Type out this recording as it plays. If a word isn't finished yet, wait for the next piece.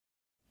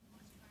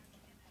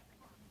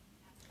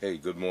Hey,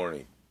 good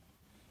morning.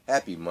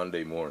 Happy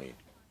Monday morning.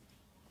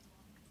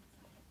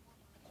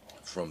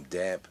 From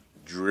damp,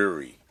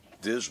 dreary,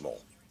 dismal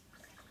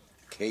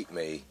Cape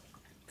May,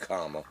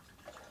 comma,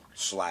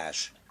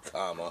 slash,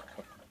 comma,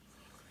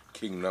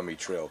 King Nummi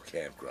Trail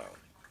Campground.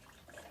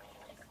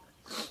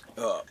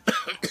 Uh,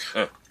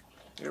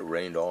 it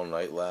rained all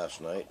night last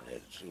night.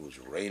 It was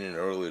raining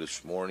early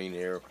this morning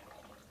here.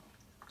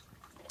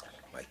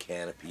 My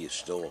canopy is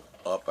still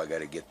up. I got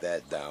to get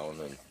that down,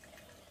 and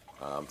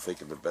I'm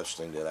thinking the best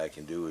thing that I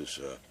can do is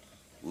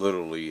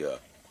literally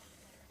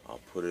I'll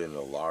put it in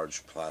a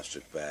large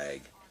plastic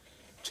bag,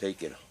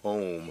 take it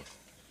home,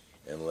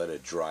 and let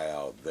it dry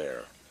out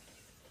there.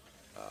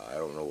 I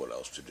don't know what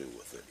else to do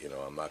with it.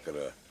 I'm not going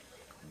to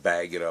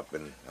bag it up,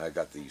 and I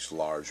got these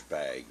large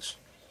bags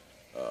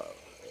uh,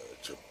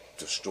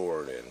 to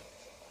store it in.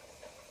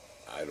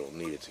 I don't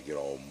need it to get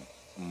all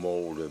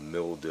mold and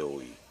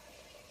mildewy,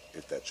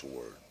 if that's a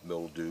word.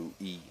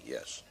 Mildew-y,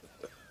 yes.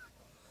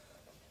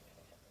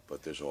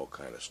 But there's all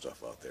kind of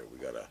stuff out there we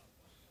got to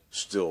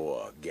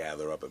still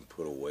gather up and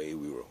put away.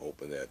 We were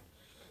hoping that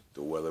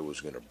the weather was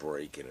going to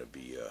break and it'd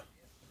be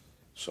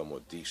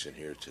somewhat decent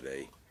here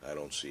today. I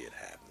don't see it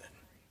happening.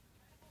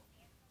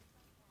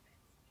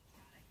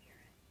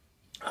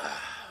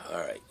 All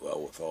right,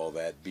 well, with all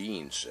that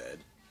being said,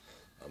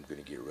 I'm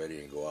going to get ready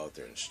and go out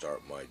there and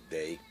start my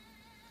day.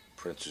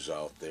 Prince is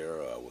out there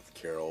with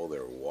Carol.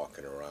 They're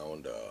walking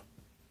around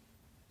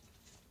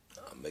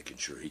making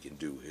sure he can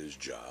do his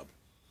job.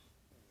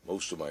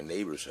 Most of my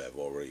neighbors have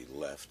already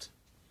left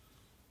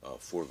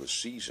for the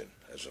season,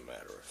 as a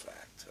matter of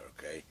fact,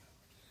 okay?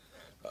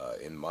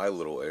 In my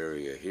little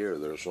area here,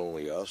 there's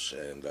only us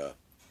and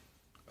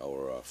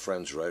our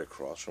friends right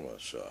across from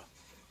us,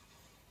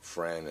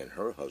 Fran and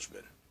her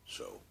husband.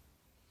 So,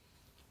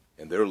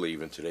 and they're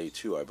leaving today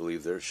too. I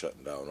believe they're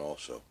shutting down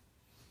also.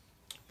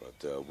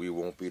 But we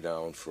won't be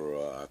down for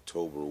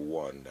October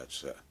 1.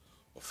 That's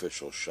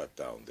official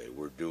shutdown day.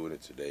 We're doing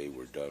it today.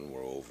 We're done.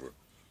 We're over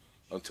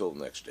until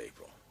next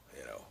April.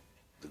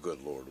 The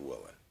good Lord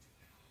willing.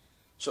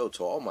 So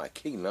to all my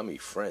King Nummi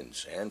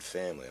friends and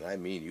family, and I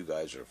mean you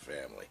guys are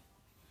family,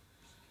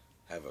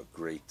 have a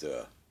great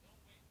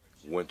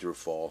winter,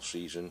 fall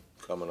season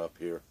coming up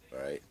here,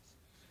 all right?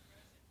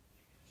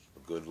 The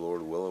good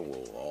Lord willing,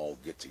 we'll all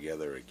get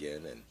together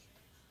again, and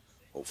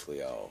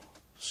hopefully I'll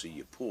see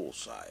you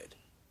poolside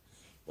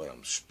when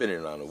I'm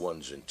spinning on the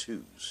ones and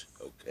twos,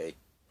 okay?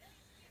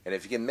 And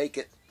if you can make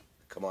it,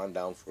 come on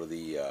down for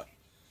the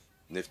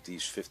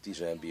Nifties, 50s,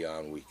 and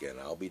Beyond weekend.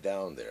 I'll be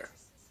down there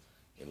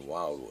in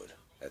Wildwood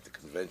at the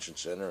convention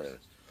center and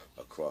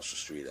across the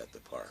street at the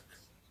park.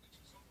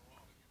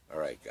 All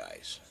right,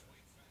 guys.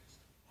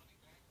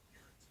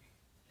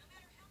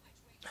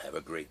 Have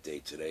a great day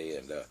today,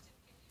 and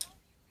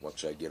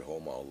once I get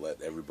home, I'll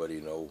let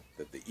everybody know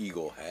that the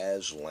Eagle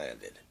has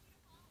landed.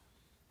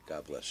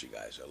 God bless you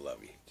guys. I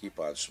love you. Keep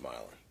on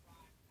smiling.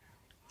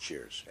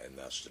 Cheers, and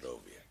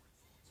Nostrovia.